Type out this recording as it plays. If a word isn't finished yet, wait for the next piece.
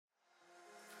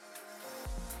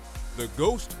the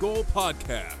Ghost Goal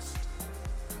Podcast.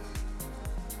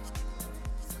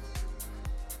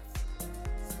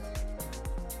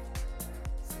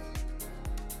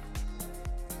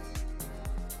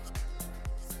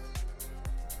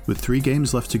 With 3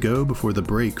 games left to go before the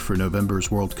break for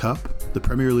November's World Cup, the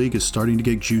Premier League is starting to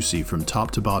get juicy from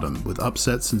top to bottom, with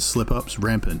upsets and slip-ups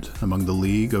rampant among the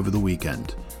league over the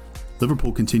weekend.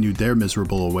 Liverpool continued their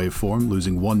miserable away form,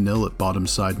 losing 1-0 at bottom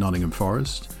side Nottingham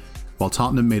Forest, while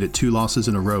Tottenham made it 2 losses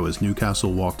in a row as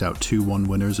Newcastle walked out 2-1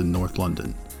 winners in North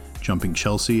London, jumping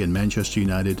Chelsea and Manchester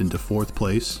United into 4th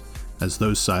place as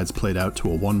those sides played out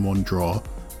to a 1-1 draw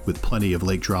with plenty of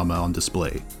late drama on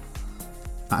display.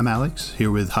 I'm Alex,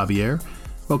 here with Javier.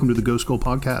 Welcome to the Ghost Goal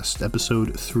Podcast,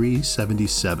 episode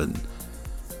 377.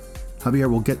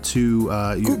 Javier, we'll get to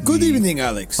good evening,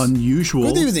 Alex.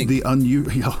 Unusual. Good evening.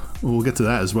 We'll get to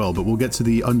that as well, but we'll get to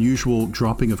the unusual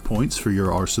dropping of points for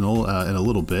your Arsenal in a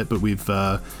little bit. But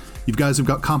you guys have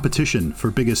got competition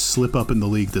for biggest slip up in the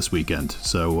league this weekend,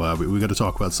 so we got to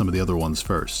talk about some of the other ones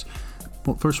first.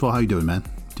 Well, first of all, how you doing, man?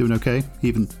 Doing okay,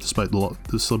 even despite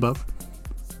the slip up?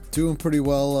 Doing pretty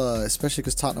well, especially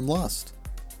because Tottenham lost.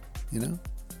 You know,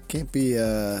 can't be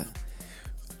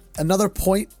another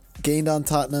point gained on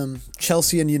Tottenham.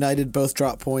 Chelsea and United both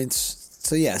dropped points.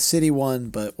 So yeah, City won,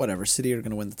 but whatever. City are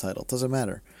going to win the title. Doesn't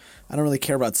matter. I don't really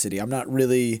care about City. I'm not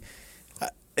really.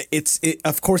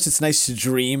 Of course, it's nice to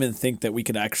dream and think that we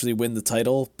could actually win the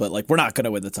title, but like we're not going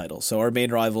to win the title. So our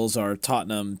main rivals are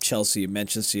Tottenham, Chelsea,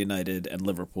 Manchester United, and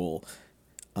Liverpool.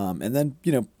 And then,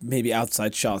 maybe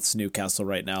outside shots Newcastle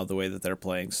right now, the way that they're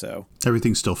playing. So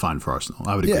everything's still fine for Arsenal.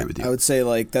 I would agree with you. I would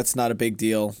say that's not a big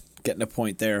deal, getting a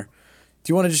point there.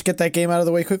 Do you want to just get that game out of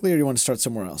the way quickly, or do you want to start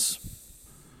somewhere else?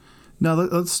 No,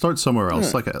 let's start somewhere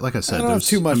else. Right. Like I said, I don't have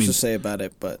too much to say about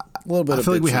it, but a little bit. I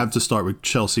feel like we have to start with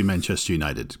Chelsea, Manchester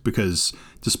United, because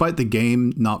despite the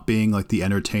game not being like the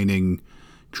entertaining,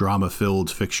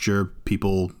 drama-filled fixture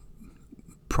people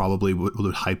probably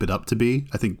would hype it up to be,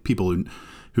 I think people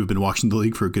who've been watching the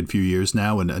league for a good few years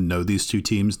now and know these two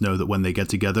teams know that when they get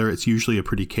together, it's usually a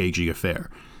pretty cagey affair.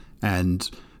 And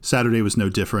Saturday was no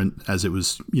different, as it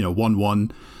was,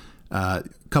 1-1. A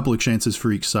couple of chances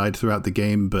for each side throughout the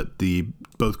game, but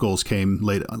both goals came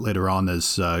later on as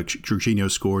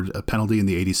Jorginho scored a penalty in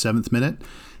the 87th minute,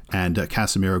 and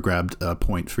Casemiro grabbed a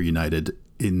point for United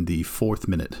in the 4th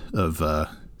minute of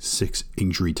 6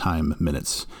 injury time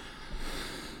minutes.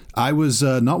 I was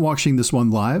not watching this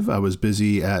one live. I was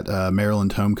busy at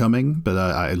Maryland homecoming, but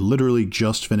I literally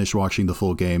just finished watching the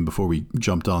full game before we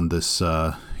jumped on this,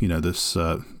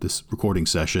 this recording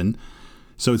session.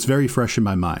 So it's very fresh in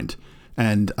my mind,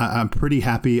 and I'm pretty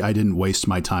happy I didn't waste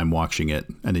my time watching it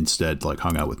and instead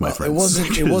hung out with my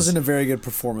friends. It wasn't a very good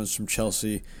performance from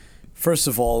Chelsea. First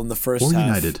of all, in the first half,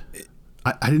 United.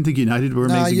 I didn't think United were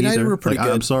amazing United either. Were pretty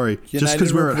good. I'm sorry, just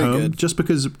because we're at home, just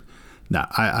because.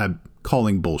 I'm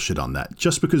calling bullshit on that.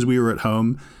 Just because we were at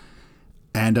home,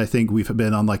 and I think we've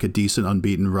been on a decent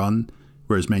unbeaten run,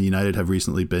 whereas Man United have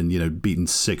recently been, beaten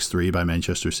 6-3 by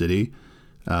Manchester City.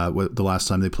 The last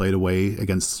time they played away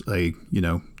against a,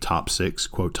 top six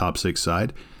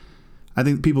side. I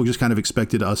think people just kind of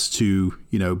expected us to,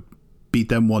 beat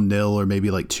them 1-0 or maybe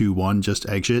 2-1, just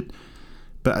exit.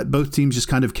 But both teams just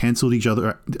kind of canceled each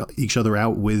other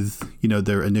out with,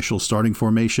 their initial starting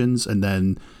formations, and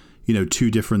then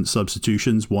 2 different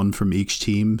substitutions, one from each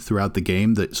team throughout the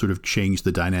game that sort of changed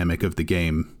the dynamic of the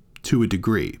game to a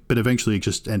degree. But eventually it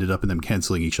just ended up in them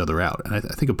canceling each other out. And I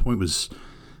think a point was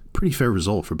a pretty fair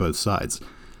result for both sides.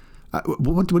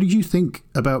 What did you think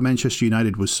about Manchester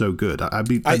United was so good? I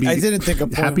didn't think a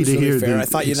point was really fair. I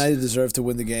thought United deserved to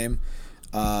win the game.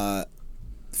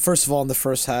 First of all, in the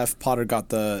first half, Potter got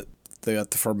the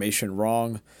formation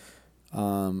wrong.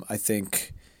 I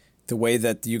think the way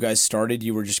that you guys started,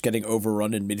 you were just getting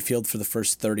overrun in midfield for the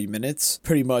first 30 minutes.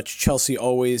 Pretty much Manchester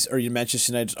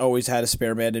United always had a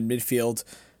spare man in midfield,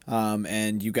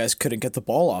 and you guys couldn't get the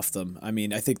ball off them. I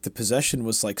mean, I think the possession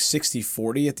was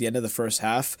 60-40 at the end of the first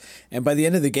half. And by the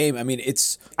end of the game, I mean,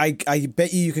 I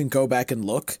bet you can go back and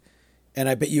look, and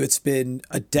I bet you it's been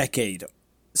a decade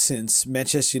since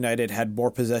Manchester United had more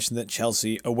possession than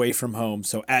Chelsea away from home.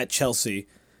 So at Chelsea,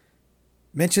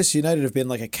 Manchester United have been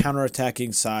a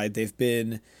counterattacking side. They've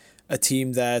been a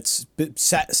team that's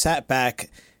sat back,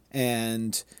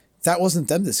 and that wasn't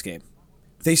them this game.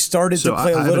 They started to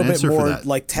play a little bit more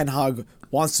like Ten Hag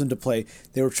wants them to play.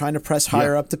 They were trying to press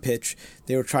higher up the pitch.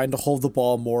 They were trying to hold the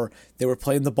ball more. They were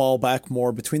playing the ball back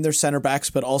more between their center backs,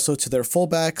 but also to their full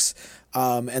backs,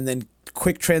 and then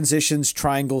quick transitions,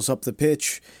 triangles up the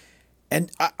pitch. And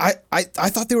I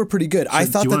thought they were pretty good. I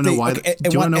thought that they. Do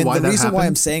you want to know why that happened? The reason why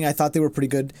I'm saying I thought they were pretty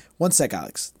good. One sec,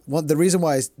 Alex. The reason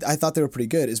why I thought they were pretty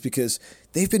good is because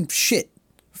they've been shit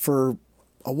for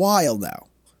a while now.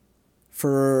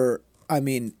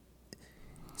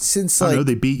 Since I know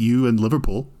they beat you in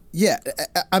Liverpool. Yeah,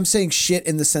 I'm saying shit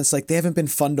in the sense like they haven't been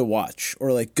fun to watch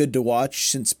or like good to watch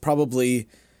since probably.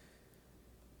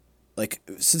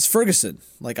 Since Ferguson,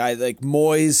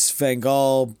 Moyes, Van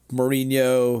Gaal,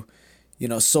 Mourinho,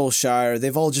 Solskjaer,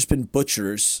 they've all just been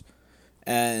butchers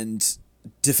and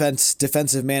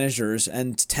defensive managers.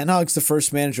 And Ten Hag's the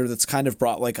first manager that's kind of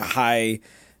brought like a high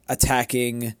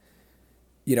attacking,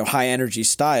 high energy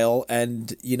style.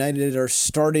 And United are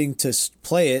starting to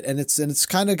play it, and it's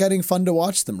kind of getting fun to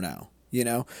watch them now.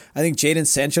 I think Jadon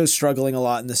Sancho's struggling a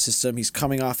lot in the system. He's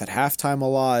coming off at halftime a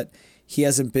lot. He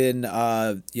hasn't been,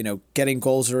 getting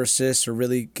goals or assists or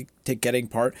really getting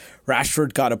part.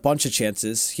 Rashford got a bunch of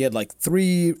chances. He had like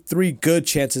three good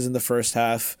chances in the first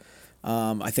half.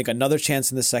 I think another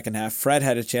chance in the second half. Fred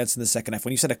had a chance in the second half.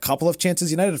 When you said a couple of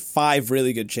chances, United had 5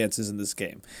 really good chances in this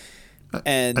game.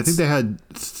 And I think they had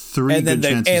 3 good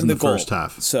chances in the first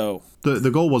half. So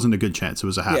the goal wasn't a good chance. It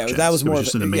was a half chance. That was more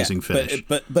just an amazing finish.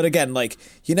 But again,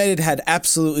 United had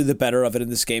absolutely the better of it in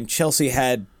this game. Chelsea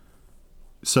had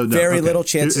little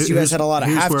chances. You guys had a lot of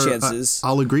half chances.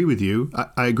 I'll agree with you.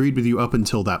 I agreed with you up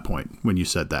until that point when you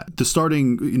said that. The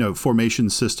starting,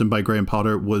 formation system by Graham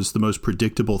Potter was the most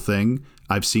predictable thing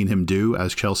I've seen him do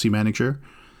as Chelsea manager.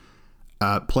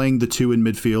 Playing the 2 in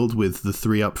midfield with the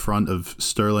 3 up front of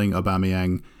Sterling,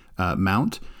 Aubameyang,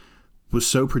 Mount was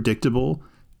so predictable,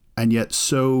 and yet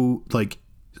so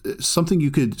something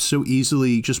you could so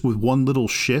easily just with one little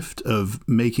shift of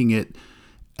making it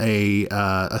a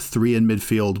 3 in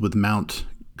midfield with Mount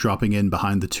dropping in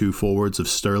behind the 2 forwards of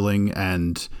Sterling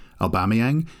and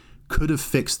Aubameyang could have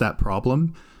fixed that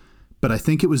problem. But I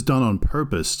think it was done on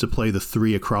purpose to play the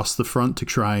 3 across the front to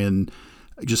try and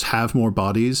just have more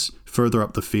bodies further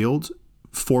up the field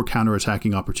for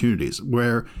counter-attacking opportunities.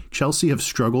 Where Chelsea have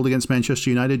struggled against Manchester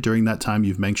United during that time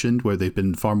you've mentioned, where they've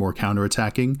been far more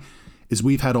counter-attacking, is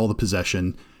we've had all the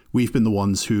possession. We've been the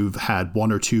ones who've had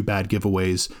 1 or 2 bad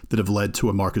giveaways that have led to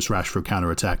a Marcus Rashford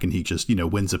counterattack, and he just,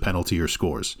 wins a penalty or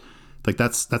scores.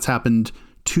 That's happened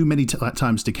too many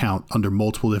times to count under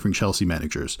multiple different Chelsea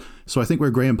managers. So I think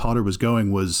where Graham Potter was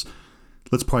going was,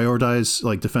 let's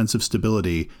prioritize defensive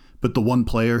stability, but the one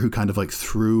player who kind of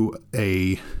threw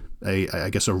a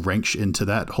wrench into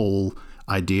that whole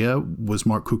idea was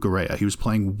Marc Cucurella. He was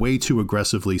playing way too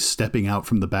aggressively, stepping out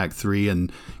from the back 3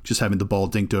 and just having the ball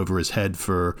dinked over his head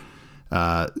for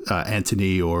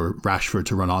Antony or Rashford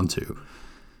to run onto.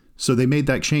 So they made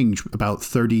that change about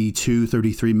 32,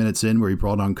 33 minutes in, where he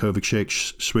brought on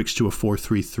Kovacic, switched to a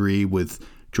 4-3-3 with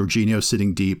Jorginho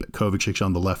sitting deep, Kovacic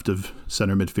on the left of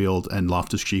center midfield, and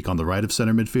Loftus-Cheek on the right of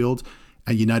center midfield.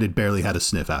 And United barely had a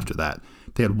sniff after that.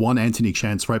 They had one Antony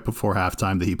chance right before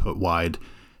halftime that he put wide,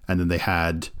 and then they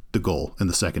had the goal in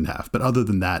the second half. But other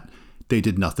than that, they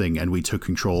did nothing, and we took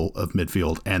control of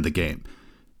midfield and the game.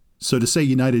 So to say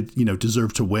United,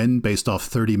 deserved to win based off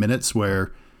 30 minutes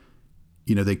where,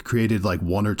 they created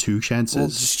 1 or 2 chances. Well,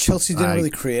 Chelsea didn't really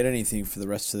create anything for the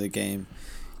rest of the game.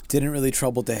 Didn't really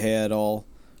trouble De Gea at all.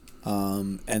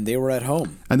 And they were at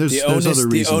home. And there's other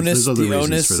reasons. The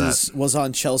onus was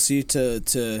on Chelsea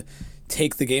to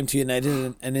take the game to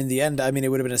United, and in the end, it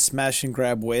would have been a smash and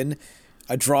grab win.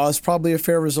 A draw is probably a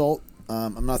fair result.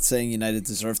 I'm not saying United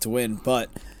deserved to win, but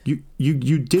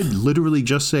you did literally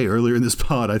just say earlier in this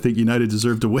pod, I think United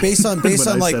deserved to win. Based on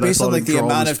the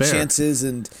amount of chances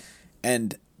and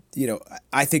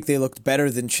I think they looked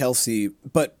better than Chelsea,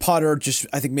 but Potter just,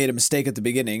 I think, made a mistake at the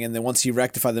beginning, and then once he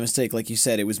rectified the mistake, like you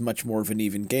said, it was much more of an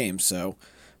even game. So,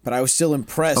 but I was still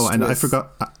impressed. Oh, and I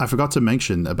forgot to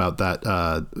mention about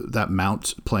that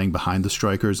Mount playing behind the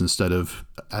strikers instead of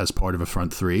as part of a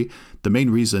front 3. The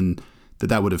main reason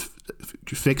that would have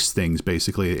fixed things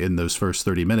basically in those first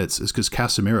 30 minutes is because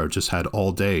Casemiro just had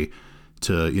all day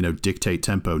to dictate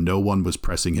tempo. No one was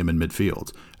pressing him in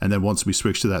midfield, and then once we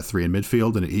switched to that 3 in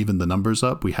midfield and it evened the numbers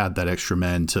up, we had that extra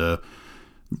man to,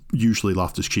 usually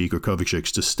Loftus-Cheek or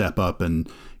Kovacic, to step up and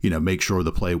make sure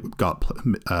the play got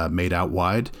made out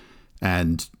wide,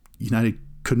 and United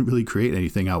couldn't really create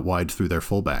anything out wide through their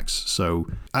fullbacks. So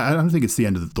I don't think it's the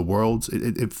end of the world.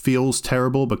 It feels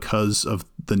terrible because of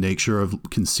the nature of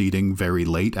conceding very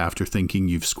late after thinking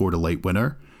you've scored a late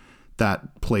winner.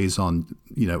 That plays on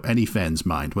any fan's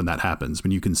mind when that happens. When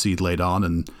you concede late on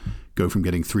and go from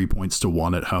getting 3 points to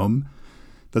 1 at home,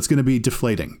 that's going to be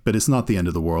deflating. But it's not the end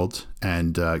of the world.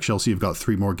 And Chelsea have got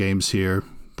 3 more games here,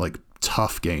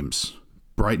 tough games.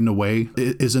 Brighton away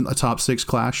isn't a top 6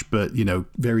 clash, but,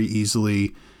 very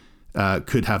easily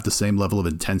could have the same level of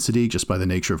intensity just by the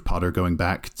nature of Potter going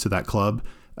back to that club.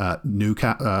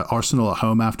 Arsenal at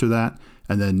home after that,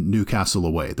 and then Newcastle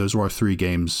away. Those are our 3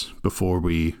 games before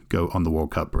we go on the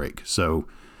World Cup break. So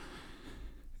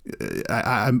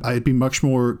I'd be much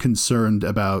more concerned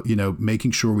about,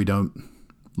 making sure we don't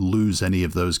lose any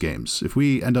of those games. If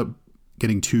we end up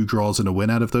getting 2 draws and a win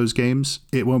out of those games,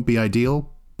 it won't be ideal,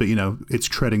 but it's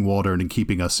treading water and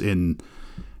keeping us in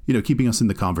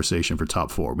the conversation for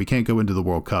top 4. We can't go into the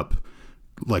World Cup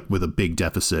like with a big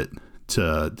deficit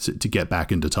to get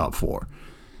back into top 4.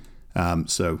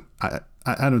 So I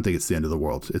don't think it's the end of the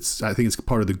world. I think it's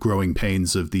part of the growing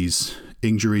pains of these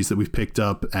injuries that we've picked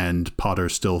up, and Potter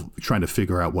still trying to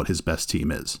figure out what his best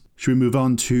team is. Should we move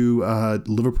on to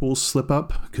Liverpool's slip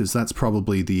up? Because that's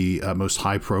probably the most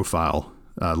high profile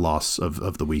loss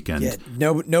of the weekend. Yeah,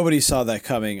 nobody saw that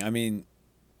coming. I mean,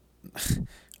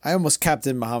 I almost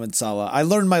captained Mohamed Salah. I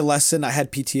learned my lesson. I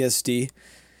had PTSD.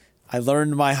 I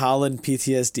learned my Haaland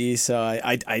PTSD, so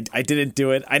I didn't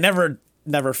do it. I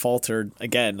never faltered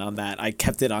again on that. I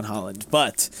kept it on Haaland,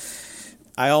 but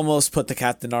I almost put the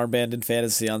captain armband in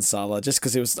fantasy on Salah just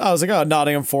because I was like, oh,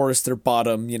 Nottingham Forest, they're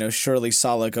bottom. Surely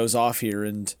Salah goes off here.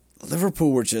 And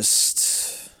Liverpool were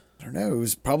just, I don't know, it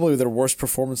was probably their worst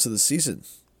performance of the season.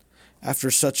 After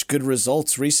such good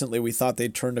results recently, we thought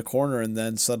they'd turned a corner, and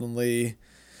then suddenly,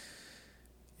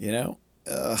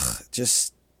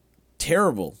 just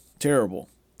terrible.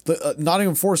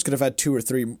 Nottingham Forest could have had 2 or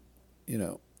 3,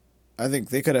 I think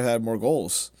they could have had more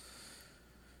goals.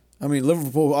 I mean,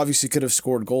 Liverpool obviously could have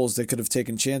scored goals. They could have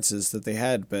taken chances that they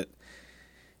had, but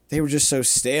they were just so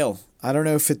stale. I don't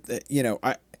know if it,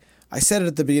 I said it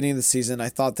at the beginning of the season. I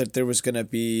thought that there was going to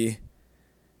be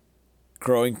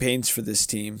growing pains for this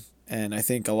team. And I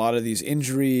think a lot of these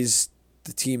injuries,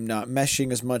 the team not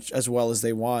meshing as well as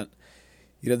they want,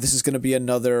 this is going to be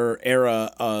another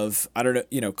era of, I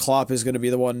don't know, Klopp is going to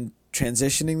be the one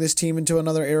transitioning this team into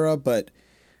another era, but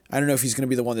I don't know if he's going to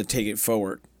be the one to take it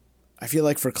forward. I feel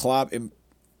like for Klopp, it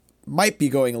might be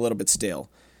going a little bit stale.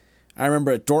 I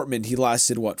remember at Dortmund, he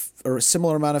lasted, a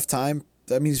similar amount of time?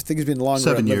 I mean, I think he's been longer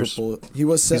 7 at years. Liverpool.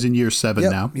 He's in year 7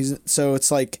 now. So it's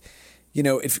like,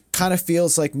 it kind of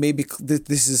feels like maybe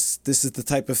this is the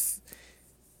type of,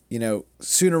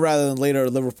 sooner rather than later,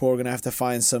 Liverpool are going to have to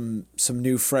find some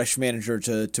new fresh manager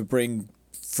to bring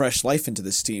fresh life into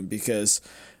this team, because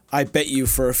I bet you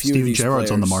for a few of these Gerrard's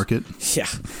players, on the market. Yeah,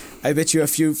 I bet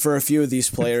you for a few of these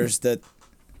players that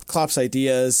Klopp's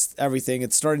ideas, everything,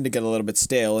 it's starting to get a little bit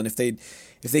stale. And if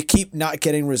they keep not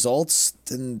getting results,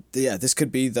 then this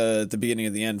could be the beginning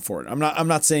of the end for it. I'm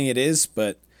not saying it is,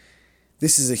 but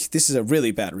this is a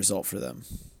really bad result for them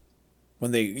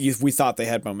when we thought they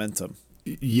had momentum.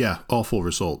 Yeah, awful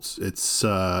results. It's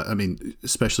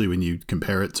especially when you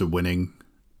compare it to winning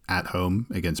at home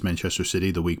against Manchester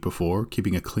City the week before,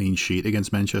 keeping a clean sheet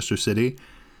against Manchester City.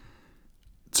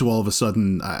 So all of a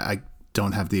sudden, I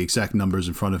don't have the exact numbers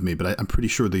in front of me, but I'm pretty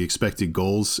sure the expected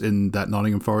goals in that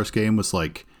Nottingham Forest game was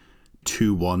like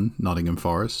 2-1 Nottingham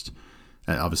Forest.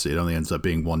 And obviously, it only ends up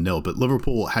being 1-0. But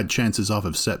Liverpool had chances off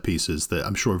of set pieces that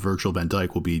I'm sure Virgil van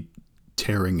Dijk will be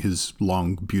tearing his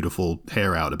long, beautiful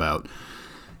hair out about.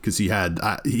 Because he had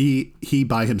he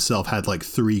by himself had like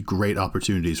 3 great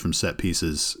opportunities from set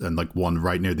pieces, and like one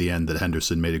right near the end that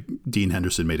Dean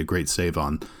Henderson made a great save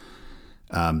on.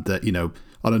 That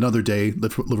on another day,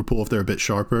 Liverpool, if they're a bit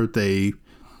sharper,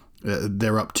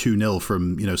 they're up 2-0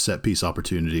 from set piece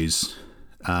opportunities.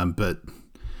 But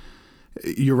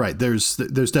you're right. There's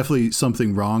definitely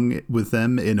something wrong with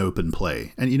them in open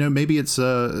play, and maybe it's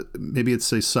a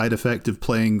side effect of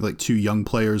playing like 2 young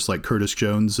players like Curtis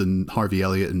Jones and Harvey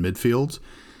Elliott in midfield,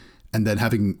 and then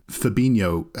having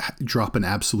Fabinho drop an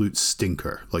absolute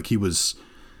stinker. Like he was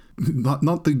not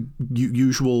the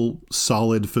usual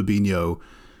solid Fabinho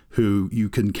who you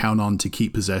can count on to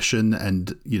keep possession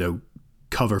and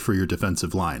cover for your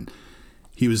defensive line.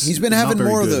 He's been having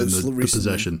more of those recently. The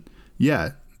possession.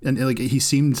 Yeah. And like he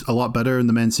seemed a lot better in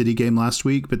the Man City game last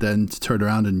week, but then to turn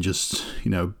around and just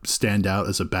stand out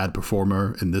as a bad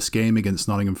performer in this game against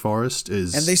Nottingham Forest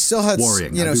is and they still had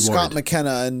worrying. Scott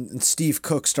McKenna and Steve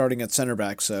Cook starting at center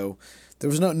back, so there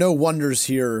was no wonders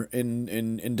here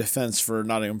in defense for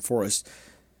Nottingham Forest.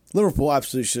 Liverpool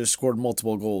absolutely should have scored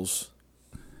multiple goals.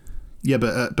 Yeah,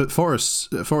 but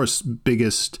Forest's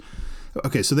biggest.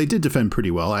 Okay, so they did defend pretty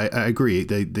well. I agree.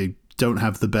 They don't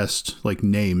have the best like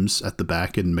names at the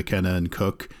back in McKenna and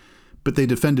Cook, but they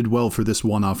defended well for this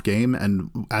one-off game,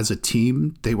 and as a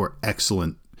team they were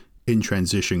excellent in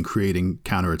transition, creating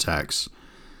counterattacks.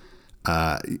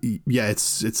 Yeah,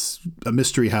 it's a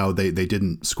mystery how they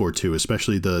didn't score two,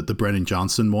 especially the Brennan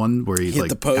Johnson one where he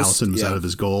like Allison was out of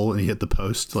his goal and he hit the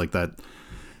post like that.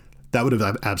 That would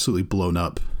have absolutely blown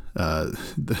up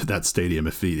that stadium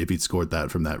if he'd scored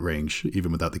that from that range,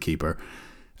 even without the keeper.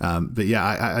 But yeah,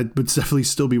 I would definitely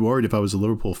still be worried if I was a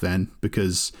Liverpool fan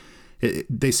because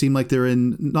they seem like they're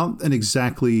in not an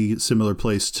exactly similar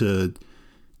place to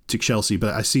Chelsea,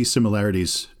 but I see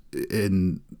similarities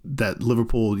in that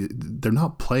Liverpool, they're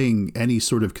not playing any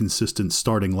sort of consistent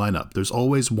starting lineup. There's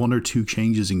always one or two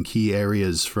changes in key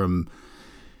areas from,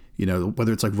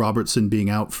 whether it's like Robertson being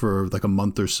out for like a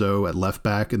month or so at left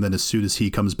back, and then as soon as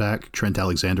he comes back, Trent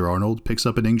Alexander-Arnold picks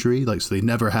up an injury. Like, so they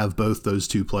never have both those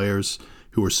two players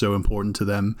who are so important to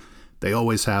them. They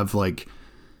always have like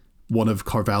one of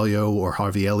Carvalho or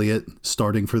Harvey Elliott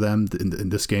starting for them. In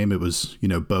this game, it was,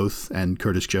 both and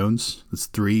Curtis Jones. It's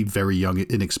three very young,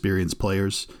 inexperienced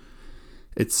players.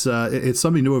 It's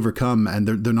something to overcome, and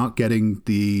they're not getting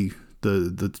the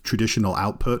traditional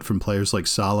output from players like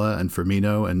Salah and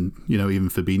Firmino and, even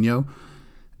Fabinho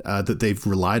that they've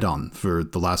relied on for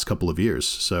the last couple of years.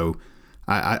 So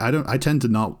I tend to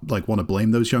not like want to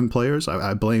blame those young players.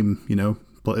 I blame,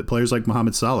 players like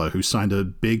Mohamed Salah, who signed a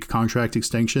big contract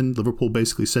extension. Liverpool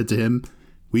basically said to him,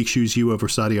 "We choose you over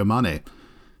Sadio Mane,"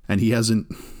 and he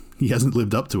hasn't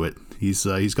lived up to it. He's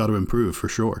got to improve for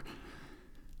sure.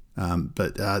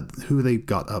 But who they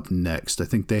got up next? I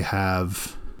think they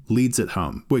have Leeds at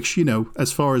home, which,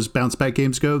 as far as bounce back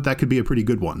games go, that could be a pretty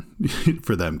good one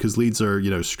for them because Leeds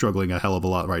are, struggling a hell of a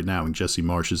lot right now, and Jesse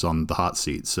Marsch is on the hot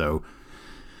seat. So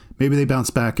maybe they bounce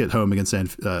back at home against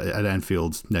at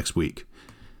Anfield next week.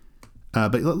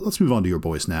 But let's move on to your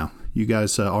boys now. You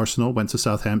guys, Arsenal went to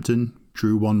Southampton,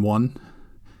 drew 1-1.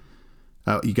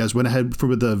 You guys went ahead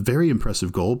with a very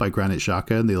impressive goal by Granit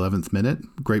Xhaka in the 11th minute.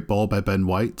 Great ball by Ben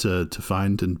White to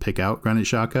find and pick out Granit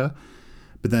Xhaka.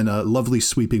 But then a lovely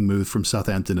sweeping move from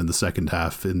Southampton in the second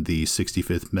half in the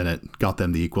 65th minute got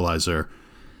them the equalizer.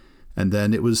 And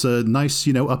then it was a nice,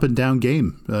 up and down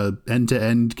game,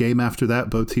 end-to-end game after that.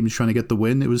 Both teams trying to get the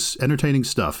win. It was entertaining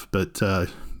stuff, but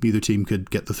neither team could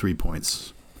get the 3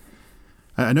 points.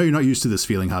 I know you're not used to this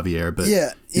feeling, Javier, but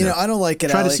yeah, I don't like it.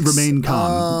 Try Alex. to remain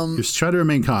calm. Just try to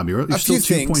remain calm. You're still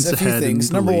 2 points ahead. A few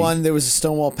things. Number one, there was a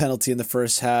Stonewall penalty in the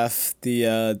first half.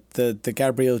 The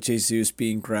Gabriel Jesus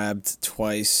being grabbed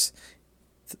twice.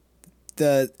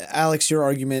 Alex, your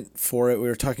argument for it. We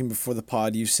were talking before the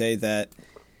pod. You say that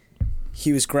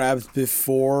he was grabbed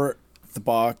before the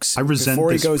box. I resent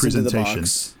before this he goes presentation. Into the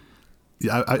box.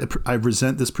 I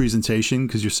resent this presentation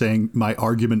because you're saying my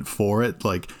argument for it,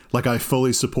 like I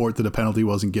fully support that a penalty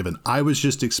wasn't given. I was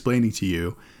just explaining to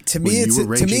you. To me, it's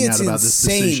about insane. This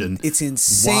decision. It's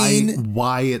insane.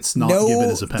 Why it's not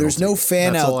given as a penalty. There's no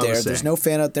fan out there. There's no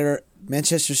fan out there.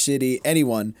 Manchester City,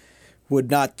 anyone would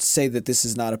not say that this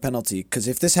is not a penalty. Because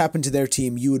if this happened to their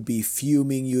team, you would be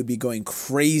fuming. You would be going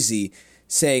crazy,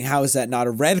 saying, "How is that not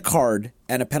a red card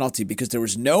and a penalty?" Because there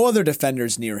was no other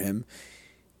defenders near him.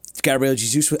 Gabriel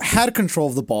Jesus had control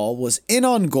of the ball, was in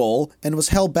on goal, and was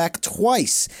held back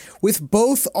twice with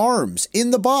both arms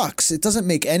in the box. It doesn't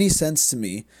make any sense to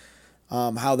me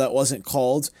how that wasn't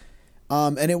called.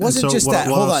 And it wasn't just that.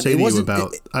 Hold on. It wasn't.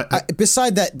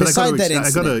 Beside that incident.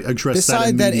 I got to address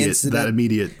that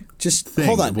immediate just thing.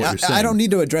 Hold on. I don't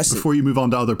need to address it before you move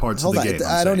on to other parts of the game.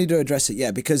 I don't need to address it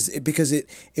yet because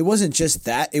it wasn't just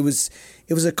that. It was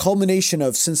a culmination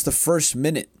of since the first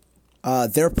minute.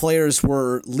 Their players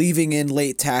were leaving in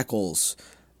late tackles,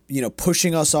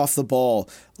 pushing us off the ball.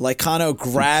 Lykano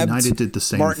grabbed United did the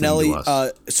same Martinelli. Thing to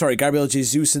us. Gabriel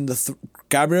Jesus in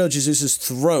Gabriel Jesus's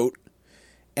throat,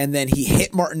 and then he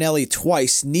hit Martinelli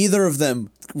twice. Neither of them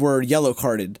were yellow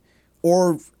carded,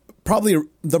 or probably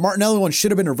the Martinelli one should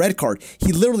have been a red card.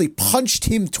 He literally punched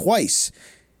him twice,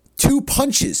 2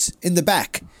 punches in the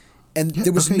back. And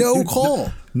there was no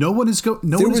call. No one is going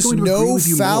to agree with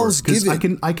you fouls more.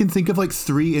 Given. I can think of like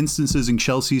 3 instances in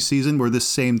Chelsea's season where this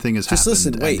same thing has happened. Just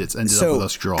listen, wait. And it's ended up with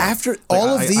us drawing. After all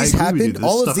of these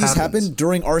happened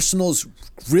during Arsenal's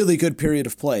really good period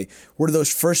of play, where those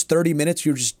first 30 minutes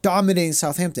we were just dominating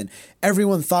Southampton.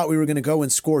 Everyone thought we were going to go and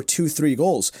score 2-3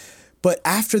 goals. But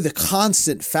after the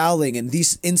constant fouling and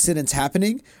these incidents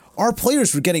happening, our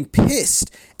players were getting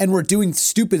pissed and were doing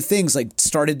stupid things like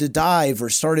started to dive or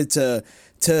started to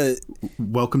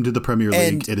welcome to the Premier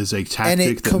League. It is a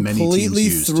tactic that many teams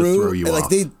use to throw you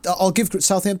off. I'll give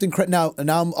Southampton credit now.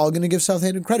 Now I'm going to give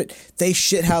Southampton credit. They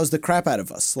shithoused the crap out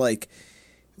of us. Like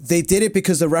they did it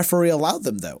because the referee allowed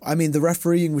them, though. I mean, the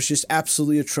refereeing was just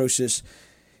absolutely atrocious.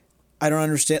 I don't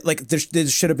understand. Like there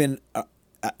should have been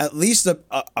at least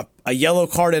a yellow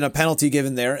card and a penalty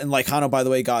given there. And Lycano, by the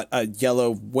way, got a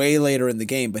yellow way later in the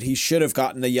game, but he should have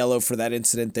gotten a yellow for that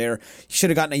incident there. He should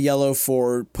have gotten a yellow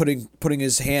for putting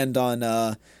his hand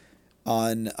on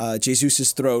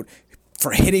Jesus' throat,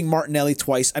 for hitting Martinelli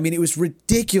twice. I mean, it was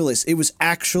ridiculous. It was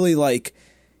actually like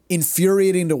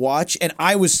infuriating to watch, and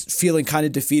I was feeling kind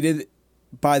of defeated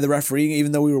by the refereeing,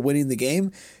 even though we were winning the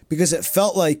game, because it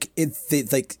felt like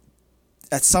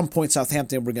at some point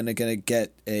Southampton were gonna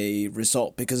get a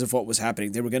result because of what was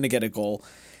happening. They were gonna get a goal,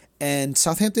 and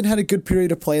Southampton had a good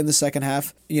period of play in the second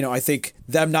half. You know, I think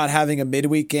them not having a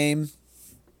midweek game,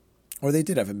 or they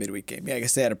did have a midweek game. Yeah, I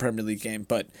guess they had a Premier League game,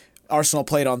 but Arsenal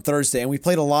played on Thursday, and we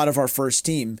played a lot of our first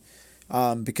team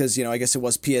because, you know, I guess it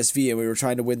was PSV and we were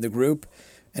trying to win the group,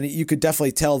 and you could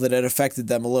definitely tell that it affected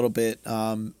them a little bit.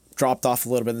 Dropped off a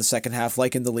little bit in the second half,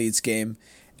 like in the Leeds game.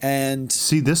 And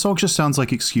see, this all just sounds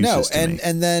like excuses to me.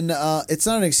 And then it's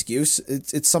not an excuse.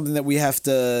 It's something that we have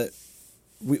to.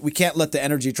 We can't let the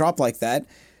energy drop like that.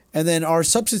 And then our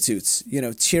substitutes, you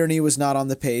know, Tierney was not on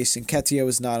the pace, and Nketiah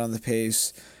was not on the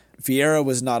pace, Vieira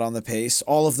was not on the pace.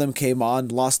 All of them came on,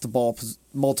 lost the ball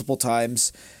multiple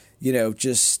times, you know,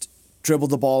 just dribbled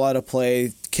the ball out of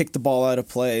play, kicked the ball out of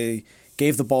play,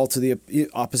 gave the ball to the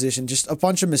opposition. Just a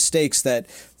bunch of mistakes that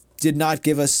did not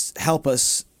help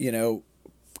us, you know,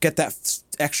 get that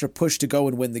extra push to go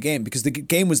and win the game, because the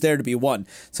game was there to be won.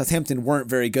 Southampton weren't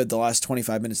very good the last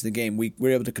 25 minutes of the game. We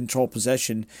were able to control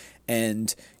possession,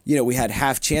 and you know, we had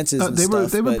half chances. They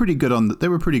were pretty good on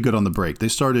the break. They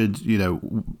started, you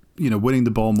know, winning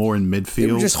the ball more in midfield.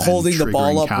 They were just holding the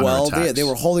ball up well. They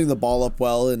were holding the ball up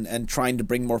well and trying to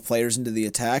bring more players into the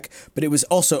attack, but it was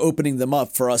also opening them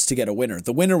up for us to get a winner.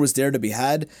 The winner was there to be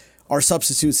had. Our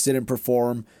substitutes didn't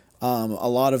perform. A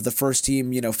lot of the first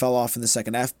team, you know, fell off in the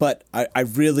second half, but I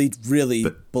really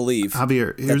believe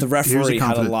Javier, that the referee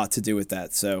had a lot to do with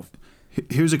that. So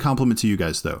here's a compliment to you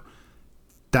guys, though.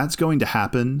 That's going to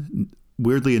happen.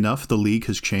 Weirdly enough, the league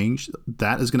has changed.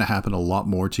 That is going to happen a lot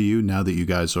more to you now that you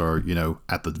guys are, you know,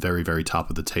 at the very, very top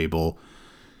of the table,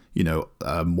 you know,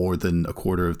 more than a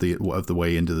quarter of the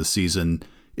way into the season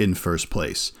in first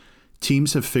place.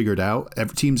 Teams have figured out,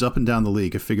 teams up and down the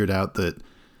league have figured out that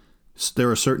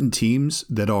there are certain teams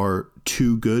that are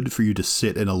too good for you to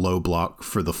sit in a low block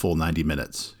for the full 90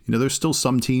 minutes. You know, there's still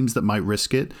some teams that might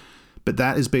risk it, but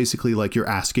that is basically like you're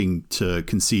asking to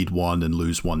concede 1 and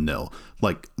lose 1-0.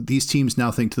 Like, these teams now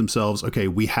think to themselves, okay,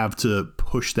 we have to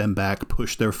push them back,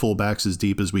 push their fullbacks as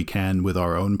deep as we can with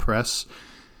our own press,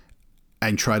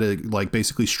 and try to, like,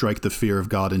 basically strike the fear of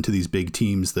God into these big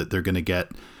teams that they're going to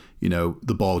get, you know,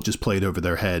 the ball just played over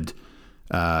their head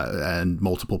and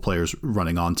multiple players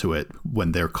running onto it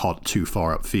when they're caught too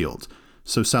far upfield.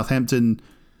 So Southampton,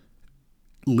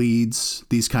 Leeds,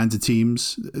 these kinds of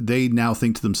teams, they now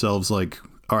think to themselves, like,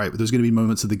 all right, there's going to be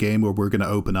moments of the game where we're going to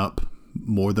open up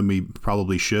more than we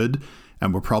probably should,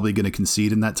 and we're probably going to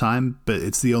concede in that time, but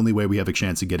it's the only way we have a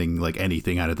chance of getting, like,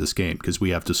 anything out of this game, because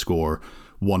we have to score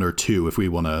 1 or 2 if we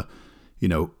want to, you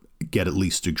know, get at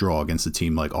least a draw against a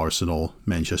team like Arsenal,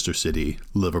 Manchester City,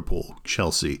 Liverpool,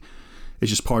 Chelsea. It's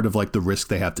just part of, like, the risk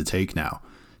they have to take now.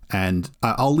 And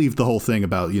I'll leave the whole thing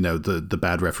about, you know, the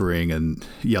bad refereeing and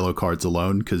yellow cards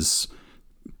alone, because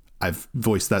I've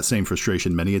voiced that same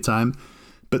frustration many a time.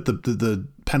 But the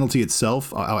penalty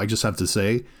itself, I just have to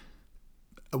say,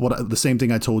 the same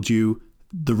thing I told you.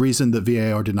 The reason that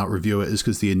VAR did not review it is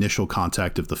because the initial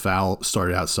contact of the foul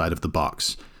started outside of the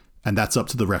box. And that's up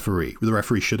to the referee. The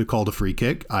referee should have called a free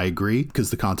kick. I agree, because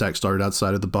the contact started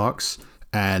outside of the box.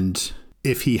 And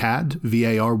if he had,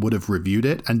 VAR would have reviewed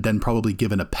it and then probably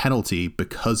given a penalty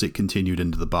because it continued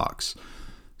into the box.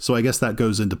 So I guess that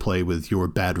goes into play with your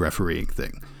bad refereeing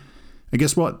thing. And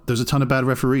guess what? There's a ton of bad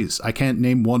referees. I can't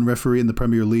name one referee in the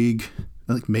Premier League,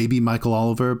 like maybe Michael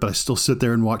Oliver, but I still sit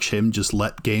there and watch him just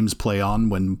let games play on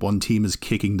when one team is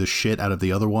kicking the shit out of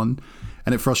the other one.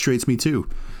 And it frustrates me too.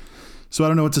 So I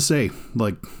don't know what to say.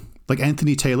 Like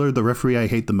Anthony Taylor, the referee I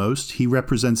hate the most, he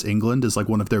represents England as like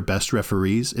one of their best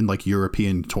referees in like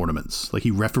European tournaments. Like,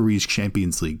 he referees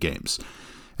Champions League games.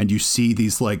 And you see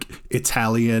these like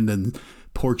Italian and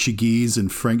Portuguese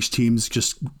and French teams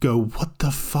just go, what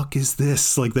the fuck is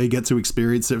this? Like, they get to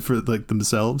experience it for like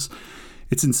themselves.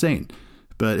 It's insane.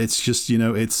 But it's just, you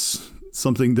know, it's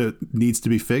something that needs to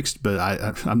be fixed, but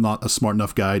I'm not a smart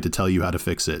enough guy to tell you how to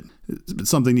fix it.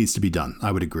 Something needs to be done.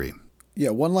 I would agree. Yeah,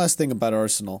 one last thing about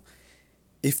Arsenal.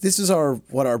 If this is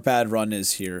what our bad run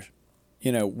is here,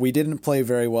 you know, we didn't play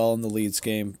very well in the Leeds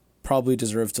game, probably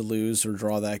deserved to lose or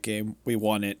draw that game. We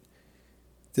won it.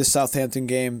 This Southampton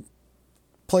game,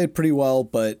 played pretty well,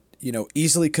 but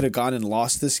easily could have gone and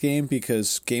lost this game,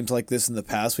 because games like this in the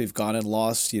past we've gone and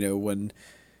lost, when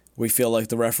we feel like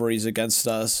the referee's against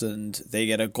us and they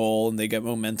get a goal and they get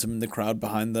momentum in the crowd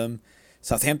behind them.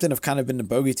 Southampton have kind of been the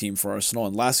bogey team for Arsenal,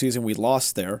 and last season we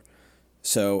lost there.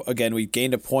 So again, we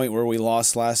gained a point where we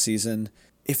lost last season.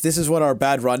 If this is what our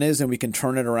bad run is and we can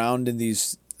turn it around in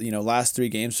these, last 3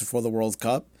 games before the World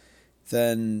Cup,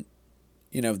 then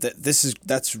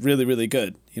that's really, really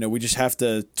good. We just have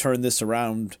to turn this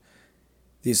around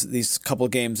these couple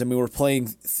of games. I mean, we're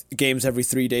playing games every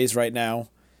 3 days right now.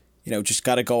 Just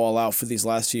got to go all out for these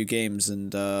last few games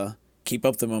and keep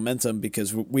up the momentum,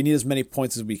 because we need as many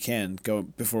points as we can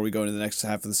before we go into the next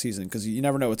half of the season, because you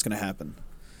never know what's going to happen.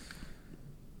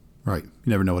 Right. You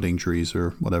never know what injuries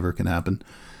or whatever can happen.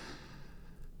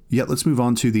 Yeah, let's move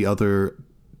on to the other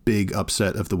big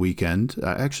upset of the weekend.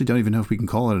 I actually don't even know if we can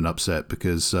call it an upset,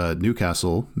 because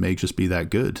Newcastle may just be that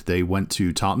good. They went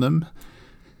to Tottenham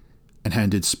and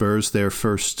handed Spurs their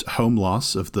first home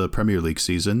loss of the Premier League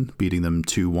season, beating them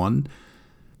 2-1.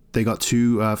 They got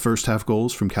 2 first-half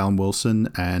goals from Callum Wilson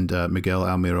and Miguel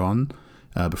Almiron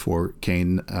before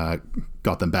Kane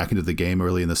got them back into the game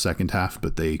early in the second half,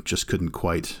 but they just couldn't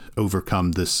quite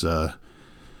overcome this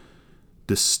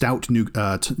stout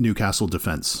Newcastle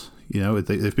defense.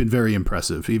 They've been very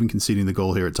impressive, even conceding the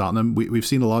goal here at Tottenham. We've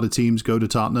seen a lot of teams go to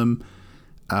Tottenham,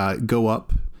 go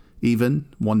up even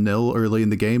 1-0 early in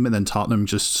the game, and then Tottenham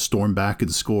just storm back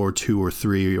and score 2 or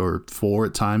 3 or 4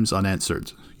 at times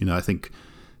unanswered. I think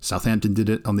Southampton did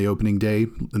it on the opening day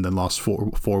and then lost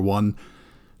 4-1.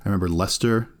 I remember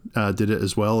Leicester did it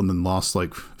as well and then lost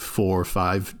like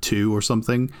 4-5-2 or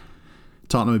something.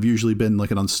 Tottenham have usually been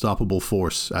like an unstoppable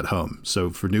force at home.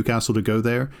 So for Newcastle to go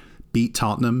there, beat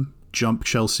Tottenham, jump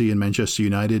Chelsea and Manchester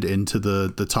United into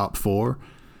the top 4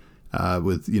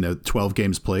 with 12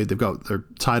 games played. They're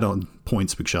tied on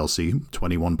points with Chelsea,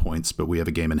 21 points, but we have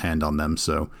a game in hand on them,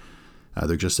 so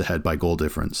they're just ahead by goal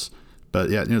difference.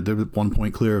 But yeah, they're 1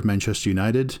 point clear of Manchester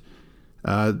United.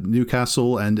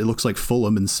 Newcastle and it looks like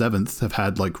Fulham in 7th have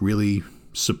had like really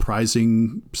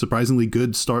surprisingly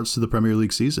good starts to the Premier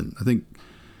League season. I think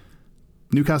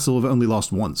Newcastle have only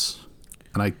lost once,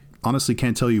 and I honestly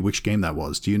can't tell you which game that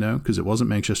was. Do you know? Because it wasn't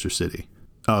Manchester City.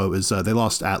 Oh, it was they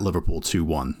lost at Liverpool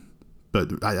 2-1,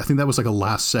 but I think that was like a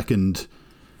last-second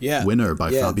winner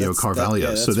by Fabio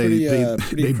Carvalho. So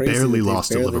they barely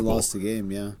lost to Liverpool. Lost the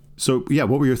game, yeah. So yeah,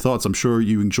 what were your thoughts? I'm sure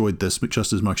you enjoyed this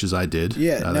just as much as I did.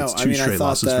 Yeah, that's 2 straight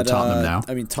losses for Tottenham now.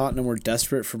 Tottenham were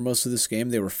desperate for most of this game.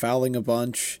 They were fouling a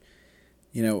bunch.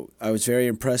 I was very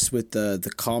impressed with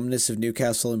the calmness of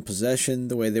Newcastle in possession,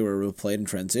 the way they were able to play in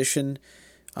transition,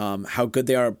 how good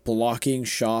they are at blocking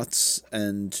shots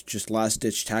and just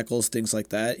last-ditch tackles, things like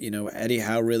that. Eddie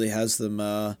Howe really has them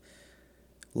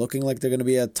looking like they're going to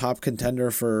be a top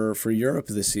contender for Europe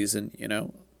this season.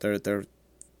 They're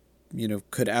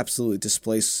could absolutely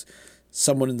displace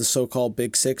someone in the so-called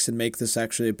Big Six and make this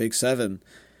actually a Big Seven.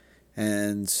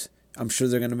 And I'm sure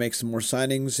they're going to make some more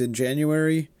signings in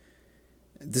January.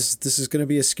 This is going to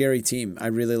be a scary team. I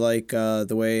really like the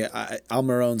way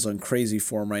Almiron's on crazy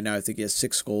form right now. I think he has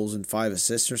 6 goals and 5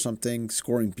 assists or something,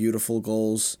 scoring beautiful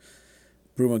goals.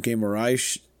 Bruno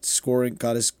Guimaraes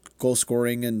got his goal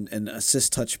scoring and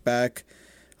assist touch back.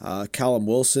 Callum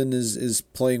Wilson is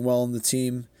playing well in the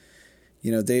team.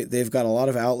 They've got a lot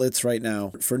of outlets right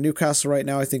now. For Newcastle right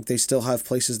now, I think they still have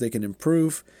places they can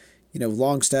improve.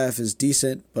 Longstaff is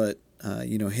decent, but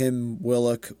him,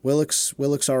 Willock's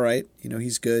all right.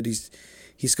 He's good.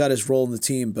 He's got his role in the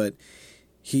team, but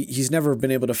he's never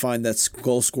been able to find that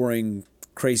goal scoring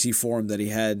crazy form that he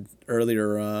had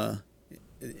earlier.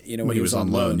 When he was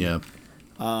on loan, yeah.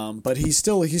 But he's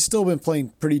still been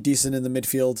playing pretty decent in the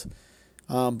midfield.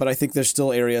 But I think there's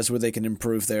still areas where they can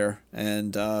improve there,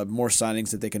 and more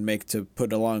signings that they can make to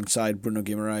put alongside Bruno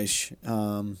Guimaraes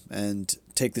and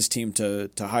take this team to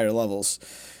higher levels.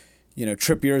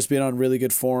 Trippier's been on really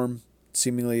good form.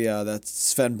 Seemingly, that's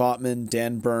Sven Botman,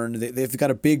 Dan Burn. They've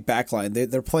got a big backline.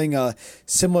 They're playing a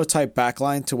similar type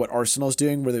backline to what Arsenal's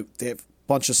doing, where they have a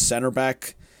bunch of center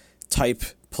back type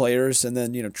players, and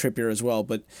then Trippier as well.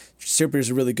 But Trippier's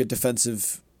a really good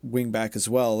defensive wing back as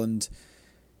well, and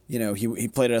he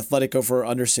played at Atletico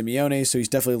under Simeone, so he's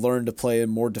definitely learned to play a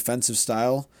more defensive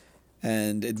style,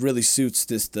 and it really suits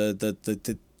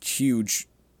the huge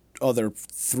other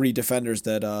 3 defenders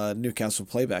that Newcastle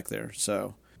play back there.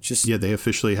 So they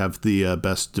officially have the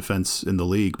best defense in the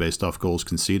league based off goals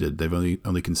conceded. They've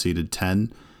only conceded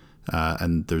 10,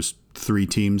 and there's 3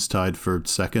 teams tied for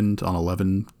second on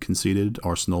 11 conceded: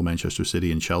 Arsenal, Manchester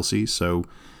City, and Chelsea. So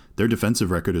their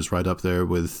defensive record is right up there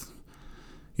with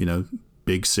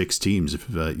big six teams, if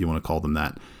you want to call them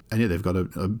that. And yeah, they've got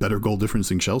a better goal difference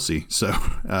than Chelsea. So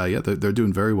yeah, they're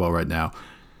doing very well right now.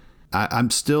 I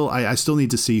still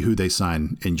need to see who they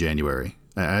sign in January.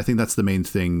 I think that's the main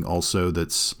thing also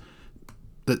that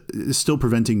is still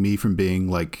preventing me from being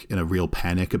like in a real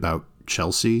panic about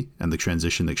Chelsea and the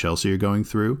transition that Chelsea are going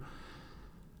through.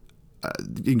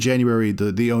 In January,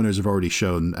 the owners have already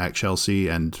shown at Chelsea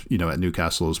and, you know, at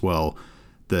Newcastle as well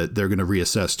that they're going to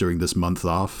reassess during this month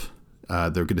off.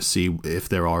 They're going to see if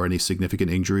there are any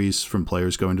significant injuries from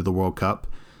players going to the World Cup,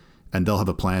 and they'll have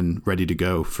a plan ready to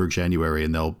go for January,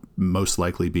 and they'll most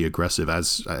likely be aggressive.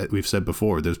 As we've said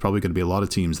before, there's probably going to be a lot of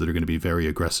teams that are going to be very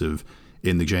aggressive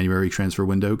in the January transfer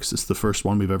window because it's the first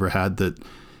one we've ever had that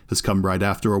has come right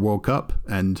after a World Cup,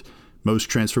 and most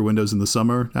transfer windows in the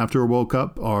summer after a World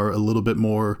Cup are a little bit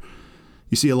more,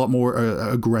 you see a lot more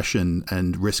aggression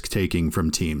and risk-taking from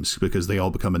teams because they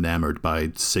all become enamored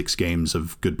by 6 games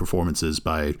of good performances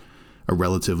by a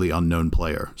relatively unknown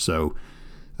player. So,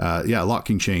 yeah, a lot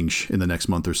can change in the next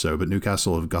month or so, but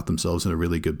Newcastle have got themselves in a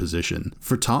really good position.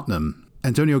 For Tottenham,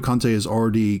 Antonio Conte has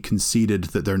already conceded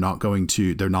that they're not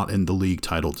in the league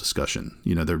title discussion.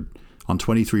 You know, they're on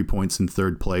 23 points in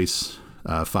third place,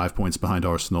 5 points behind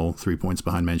Arsenal, 3 points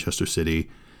behind Manchester City,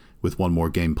 with 1 more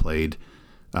game played.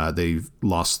 They've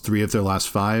lost 3 of their last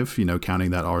 5, you know, counting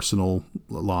that Arsenal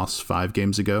loss 5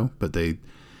 games ago, but they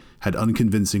had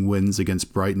unconvincing wins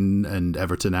against Brighton and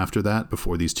Everton after that,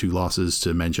 before these 2 losses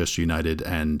to Manchester United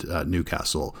and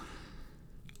Newcastle.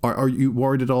 Are you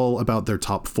worried at all about their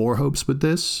top 4 hopes with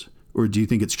this? Or do you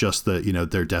think it's just that, you know,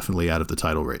 they're definitely out of the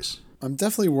title race? I'm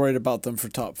definitely worried about them for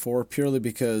top 4 purely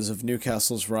because of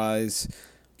Newcastle's rise,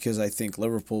 because I think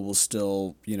Liverpool will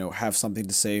still, you know, have something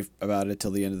to say about it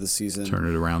till the end of the season. Turn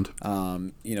it around.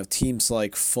 You know, teams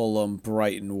like Fulham,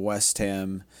 Brighton, West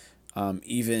Ham,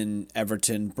 even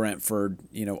Everton, Brentford,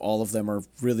 you know, all of them are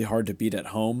really hard to beat at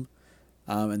home.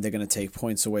 And they're going to take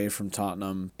points away from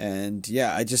Tottenham. And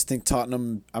yeah, I just think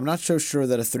Tottenham, I'm not so sure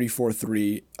that a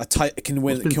 3-4-3 can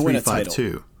win a title.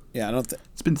 3-5-2. Yeah, I don't.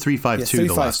 It's been 3-5-2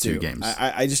 the last 2 games.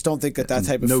 I just don't think that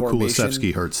type of no formation. No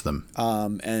Kulusevski hurts them.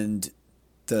 And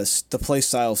the play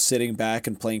style of sitting back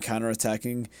and playing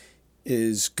counterattacking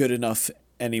is good enough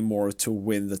anymore to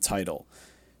win the title.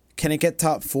 Can it get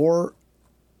top 4?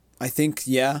 I think,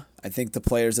 yeah. I think the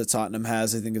players that Tottenham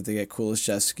has, I think if they get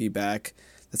Kulusevski back,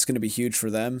 that's going to be huge for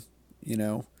them. You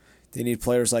know, they need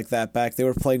players like that back. They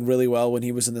were playing really well when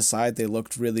he was in the side. They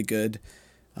looked really good.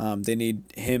 They need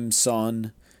him,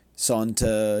 Son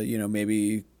to, you know,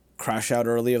 maybe crash out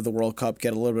early of the World Cup,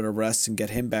 get a little bit of rest, and get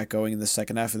him back going in the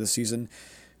second half of the season.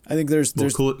 I think there's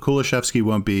Kulusevski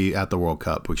won't be at the World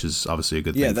Cup, which is obviously a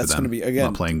good thing for them. Yeah, that's going to be, again,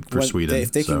 not playing for Sweden.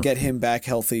 If they can get him back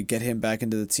healthy, get him back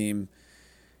into the team,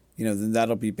 you know, then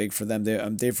that'll be big for them.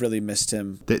 They've really missed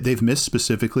him. They've missed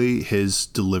specifically his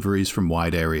deliveries from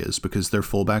wide areas because their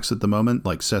fullbacks at the moment,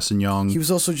 like Sessegnon. He was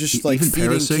also just like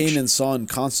feeding Kane and Son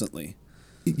constantly.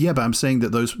 Yeah, but I'm saying that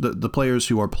the players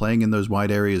who are playing in those wide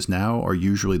areas now are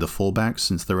usually the fullbacks,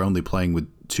 since they're only playing with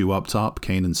 2 up top,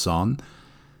 Kane and Son.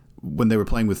 When they were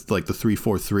playing with like the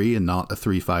 3-4-3 and not a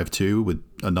 3-5-2 with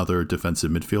another defensive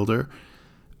midfielder,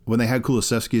 when they had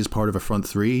Kulusevski as part of a front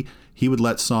 3, he would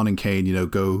let Son and Kane, you know,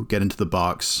 go get into the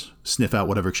box, sniff out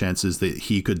whatever chances that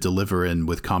he could deliver in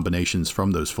with combinations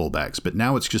from those fullbacks. But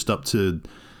now it's just up to,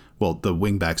 well, the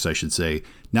wingbacks, I should say.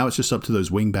 Now it's just up to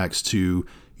those wingbacks to,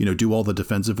 you know, do all the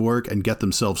defensive work and get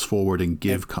themselves forward and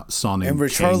give Son and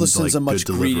Richarlison's Kane, like, a much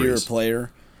good greedier deliveries.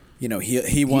 Player. You know,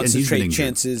 he wants to take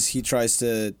chances. He tries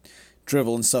to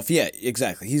dribble and stuff. Yeah,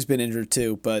 exactly. He's been injured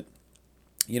too, but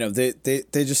you know, they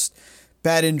just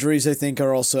bad injuries, I think,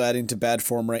 are also adding to bad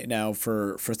form right now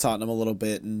for Tottenham a little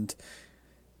bit. And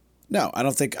no, I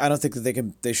don't think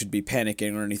that they should be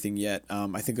panicking or anything yet.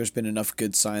 I think there's been enough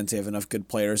good signs. They have enough good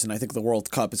players, and I think the World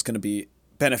Cup is going to be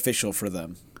beneficial for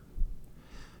them.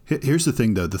 Here's the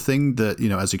thing, though. The thing that, you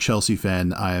know, as a Chelsea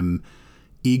fan, I'm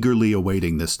eagerly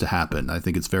awaiting this to happen. I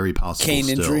think it's very possible. Kane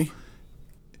still. Injury?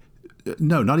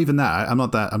 No, not even that. I'm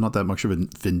not that much of a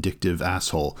vindictive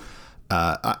asshole.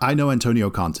 I know Antonio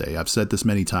Conte. I've said this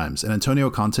many times, and Antonio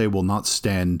Conte will not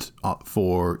stand up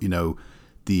for, you know,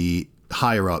 the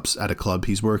higher ups at a club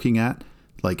he's working at,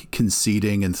 like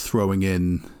conceding and throwing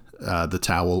in the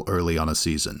towel early on a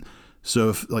season. So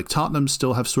if like Tottenham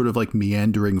still have sort of like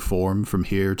meandering form from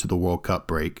here to the World Cup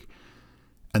break,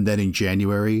 and then in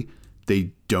January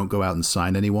they don't go out and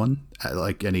sign anyone,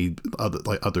 like any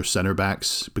other center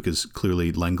backs, because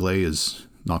clearly Lenglet is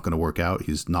not going to work out.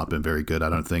 He's not been very good, I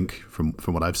don't think, from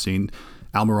what I've seen.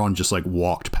 Almiron just like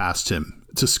walked past him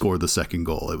to score the second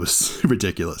goal. It was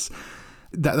ridiculous.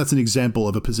 that's an example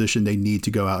of a position they need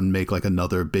to go out and make like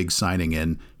another big signing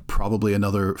in, probably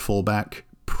another fullback,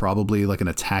 probably like an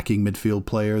attacking midfield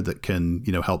player that can,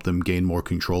 help them gain more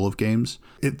control of games.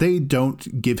 If they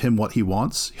don't give him what he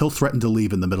wants, he'll threaten to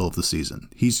leave in the middle of the season.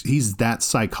 He's that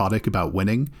psychotic about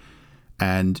winning.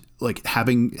 And like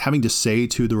having to say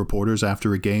to the reporters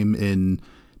after a game in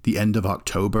the end of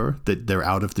October that they're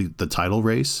out of the title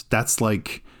race, that's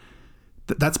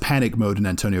panic mode in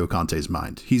Antonio Conte's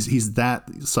mind. He's that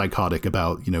psychotic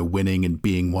about, winning and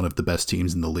being one of the best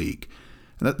teams in the league.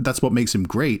 And that's what makes him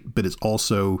great, but it's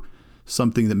also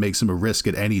something that makes him a risk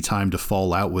at any time to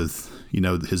fall out with,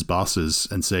 his bosses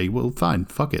and say, well, fine,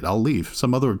 fuck it, I'll leave.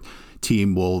 Some other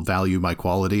team will value my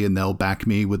quality and they'll back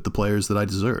me with the players that I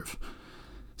deserve.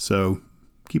 So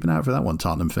keep an eye out for that one,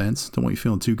 Tottenham fans. Don't want you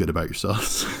feeling too good about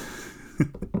yourselves.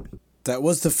 That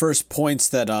was the first points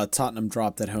that Tottenham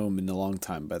dropped at home in a long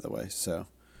time, by the way. So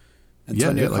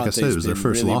Antonio Conte, like I said, it was their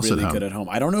first loss really at home. Good at home.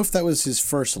 I don't know if that was his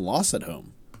first loss at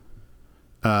home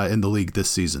in the league this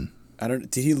season.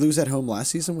 Did he lose at home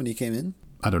last season when he came in?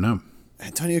 I don't know.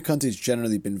 Antonio Conte's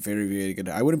generally been very, very good.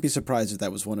 I wouldn't be surprised if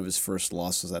that was one of his first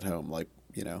losses at home.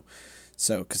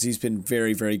 So, because he's been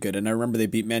very, very good, and I remember they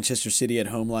beat Manchester City at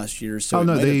home last year. So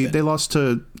they lost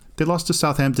to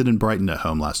Southampton and Brighton at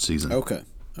home last season. Okay.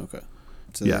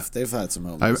 So yeah, they've had some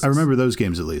home. I remember those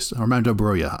games at least. Armando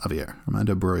Broja, Javier.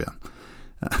 Armando Broja.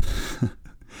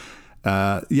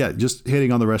 Just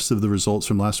hitting on the rest of the results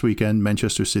from last weekend.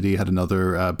 Manchester City had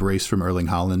another brace from Erling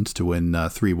Haaland to win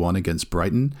 3-1 against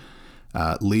Brighton.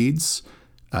 Leeds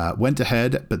went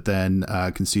ahead, but then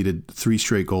conceded 3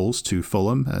 straight goals to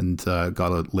Fulham and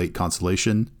got a late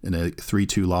consolation in a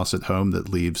 3-2 loss at home that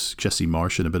leaves Jesse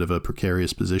Marsch in a bit of a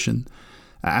precarious position.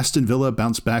 Aston Villa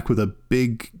bounced back with a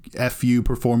big FU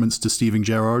performance to Steven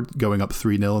Gerrard, going up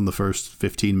 3-0 in the first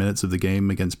 15 minutes of the game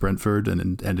against Brentford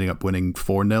and ending up winning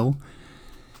 4-0.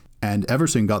 And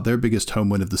Everton got their biggest home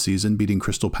win of the season, beating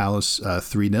Crystal Palace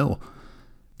 3-0.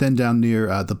 Then down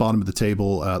near the bottom of the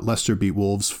table, Leicester beat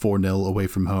Wolves 4-0 away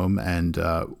from home, and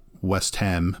West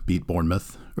Ham beat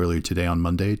Bournemouth earlier today on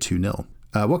Monday 2-0.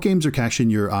 What games are catching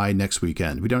your eye next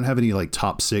weekend? We don't have any like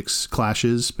top 6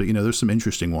 clashes, but there's some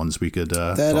interesting ones we could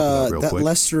talk about real quick. That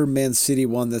Leicester Man City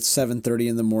one that's 7:30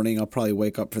 in the morning. I'll probably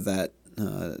wake up for that,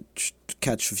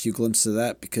 catch a few glimpses of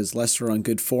that, because Leicester on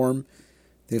good form.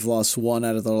 They've lost 1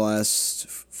 out of their last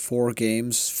 4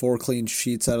 games, 4 clean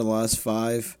sheets out of the last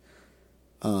 5.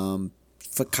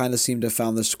 Kind of seem to have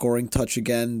found their scoring touch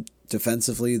again.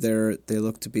 Defensively, they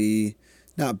look to be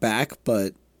not back,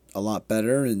 but a lot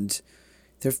better, and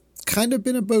they've kind of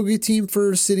been a bogey team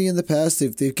for City in the past.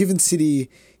 They've given City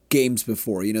games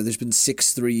before. There's been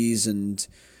 6-3s and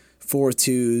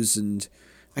 4-2s, and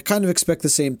I kind of expect the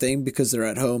same thing because they're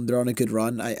at home. They're on a good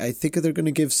run. I think they're going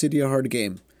to give City a hard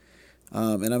game,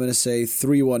 and I'm going to say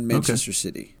 3-1 Manchester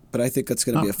City. But I think that's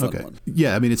going to be a fun one.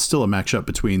 Yeah, I mean, it's still a matchup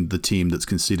between the team that's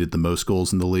conceded the most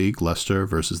goals in the league, Leicester,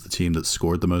 versus the team that's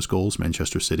scored the most goals,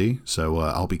 Manchester City. So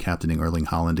I'll be captaining Erling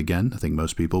Haaland again. I think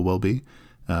most people will be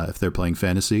if they're playing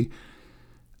fantasy.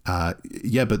 But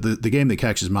the game that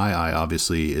catches my eye,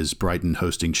 obviously, is Brighton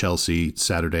hosting Chelsea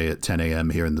Saturday at 10 a.m.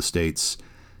 here in the States.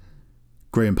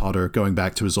 Graham Potter going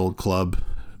back to his old club,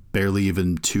 barely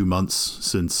even 2 months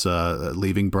since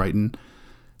leaving Brighton.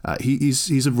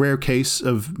 He's a rare case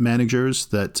of managers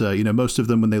that, most of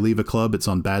them when they leave a club, it's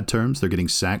on bad terms. They're getting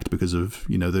sacked because of,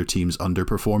 their team's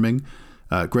underperforming.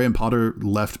 Graham Potter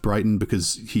left Brighton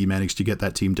because he managed to get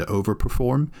that team to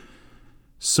overperform.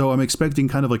 So I'm expecting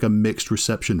kind of like a mixed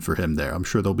reception for him there. I'm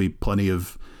sure there'll be plenty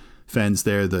of fans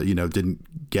there that,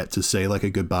 didn't get to say like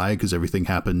a goodbye because everything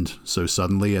happened so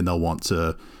suddenly, and they'll want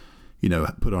to,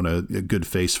 put on a good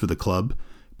face for the club.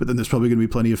 But then there's probably going to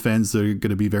be plenty of fans that are going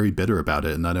to be very bitter about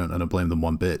it, and I don't blame them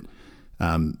one bit.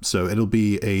 So it'll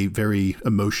be a very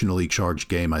emotionally charged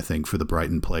game, I think, for the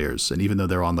Brighton players. And even though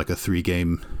they're on like a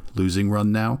 3-game losing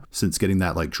run now, since getting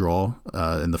that like draw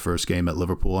in the first game at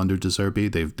Liverpool under De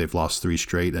Zerbi, they've lost 3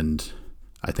 straight, and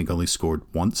I think only scored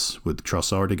once with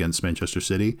Trossard against Manchester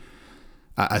City.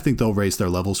 I think they'll raise their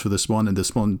levels for this one, and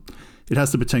this one, it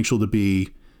has the potential to be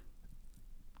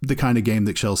the kind of game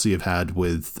that Chelsea have had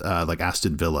with like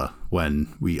Aston Villa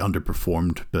when we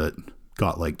underperformed but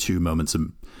got like 2 moments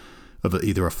of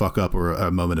either a fuck up or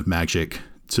a moment of magic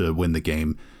to win the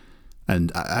game.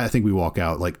 And I think we walk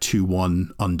out like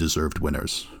 2-1 undeserved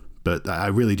winners. But I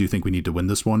really do think we need to win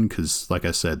this one because, like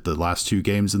I said, the last 2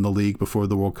 games in the league before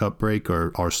the World Cup break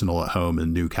are Arsenal at home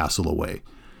and Newcastle away,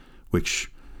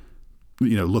 which,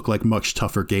 look like much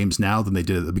tougher games now than they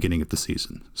did at the beginning of the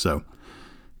season. So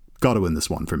got to win this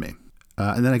one for me.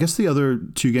 And then I guess the other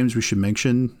 2 games we should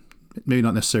mention, maybe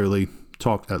not necessarily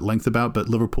talked at length about, but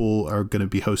Liverpool are going to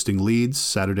be hosting Leeds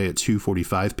Saturday at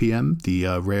 2:45 p.m., the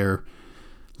rare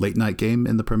late night game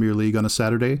in the Premier League on a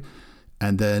Saturday.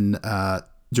 And then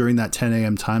during that 10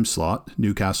 a.m. time slot,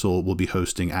 Newcastle will be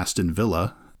hosting Aston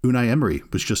Villa. Unai Emery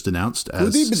was just announced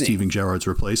as Steven Gerrard's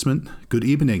replacement. Good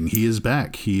evening. He is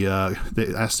back.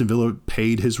 Aston Villa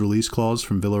paid his release clause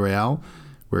from Villarreal,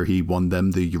 where he won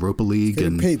them the Europa League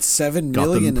and paid $7 got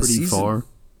million them pretty far.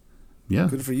 Yeah,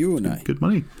 good for you, Unai. Good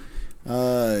money.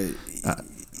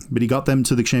 But he got them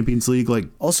to the Champions League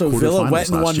also Villa went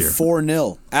and won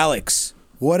 4-0. Alex,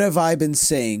 what have I been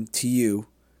saying to you?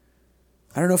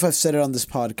 I don't know if I've said it on this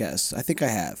podcast. I think I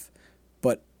have.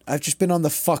 But I've just been on the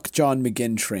fuck John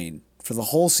McGinn train for the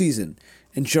whole season.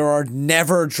 And Gerrard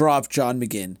never dropped John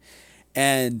McGinn.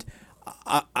 And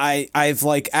I've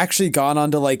actually gone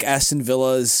onto Aston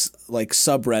Villa's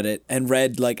subreddit and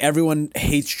read everyone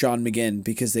hates John McGinn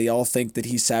because they all think that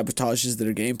he sabotages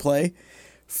their gameplay.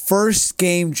 First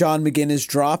game John McGinn is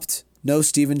dropped, no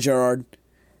Steven Gerrard.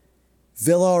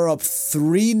 Villa are up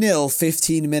 3-0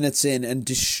 15 minutes in and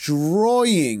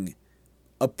destroying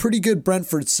a pretty good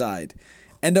Brentford side.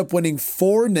 End up winning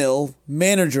 4-0,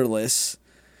 managerless.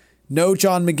 No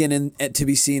John McGinn to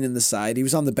be seen in the side. He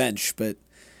was on the bench, but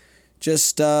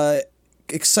just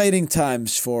exciting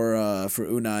times for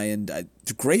Unai, and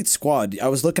it's a great squad. I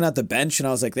was looking at the bench and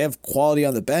I was like, they have quality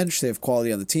on the bench, they have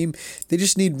quality on the team. They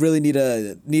just needed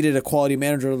a quality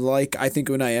manager. I think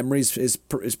Unai Emery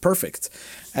is perfect.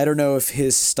 I don't know if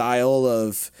his style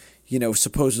of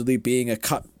supposedly being a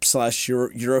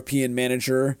cup/European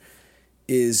manager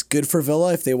is good for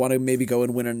Villa if they want to maybe go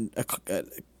and win a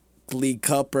League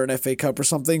Cup or an FA Cup or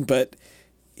something, but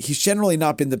he's generally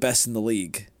not been the best in the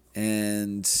league.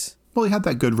 And well, he had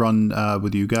that good run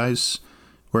with you guys,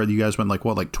 where you guys went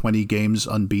 20 games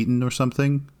unbeaten or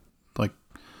something.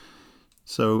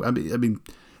 So I mean,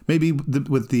 maybe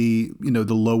with the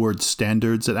the lowered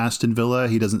standards at Aston Villa,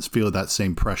 he doesn't feel that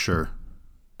same pressure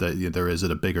that there is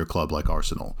at a bigger club like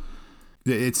Arsenal.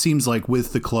 It seems like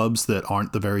with the clubs that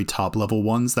aren't the very top level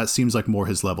ones, that seems like more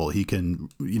his level. He can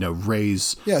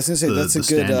raise I was gonna say that's a good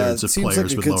standards of seems players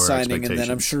like a with good lower signing, expectations. and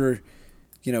then I'm sure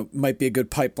might be a good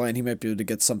pipeline. He might be able to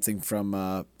get something from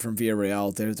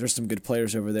Villarreal. There's some good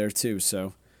players over there too.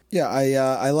 So yeah,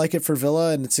 I like it for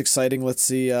Villa, and it's exciting. Let's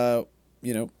see,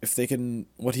 if they can,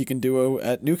 what he can do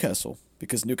at Newcastle,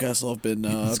 because Newcastle have been.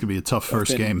 It's gonna be a tough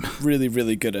first game. Really,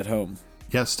 really good at home.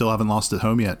 Yeah, still haven't lost at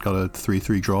home yet. Got a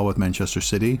 3-3 draw with Manchester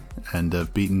City and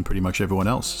have beaten pretty much everyone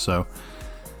else. So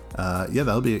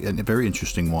that'll be a very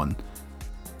interesting one.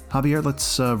 Javier,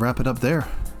 let's wrap it up there.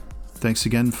 Thanks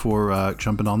again for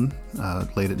jumping on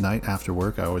late at night after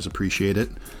work. I always appreciate it.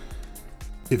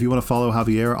 If you want to follow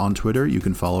Javier on Twitter, you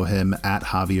can follow him at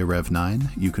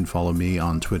JavierRev9. You can follow me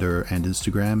on Twitter and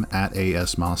Instagram at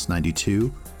ASMoss92.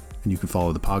 And you can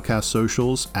follow the podcast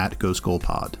socials at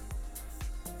GhostGoalPod.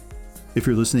 If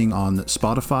you're listening on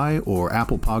Spotify or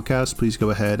Apple Podcasts, please go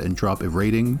ahead and drop a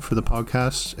rating for the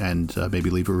podcast and maybe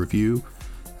leave a review.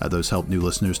 Those help new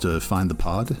listeners to find the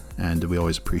pod, and we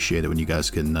always appreciate it when you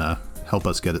guys can help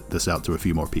us get this out to a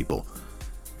few more people.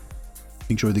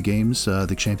 Enjoy the games.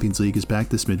 The Champions League is back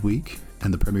this midweek,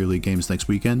 and the Premier League games next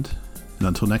weekend. And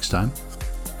until next time,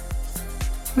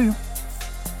 see ya.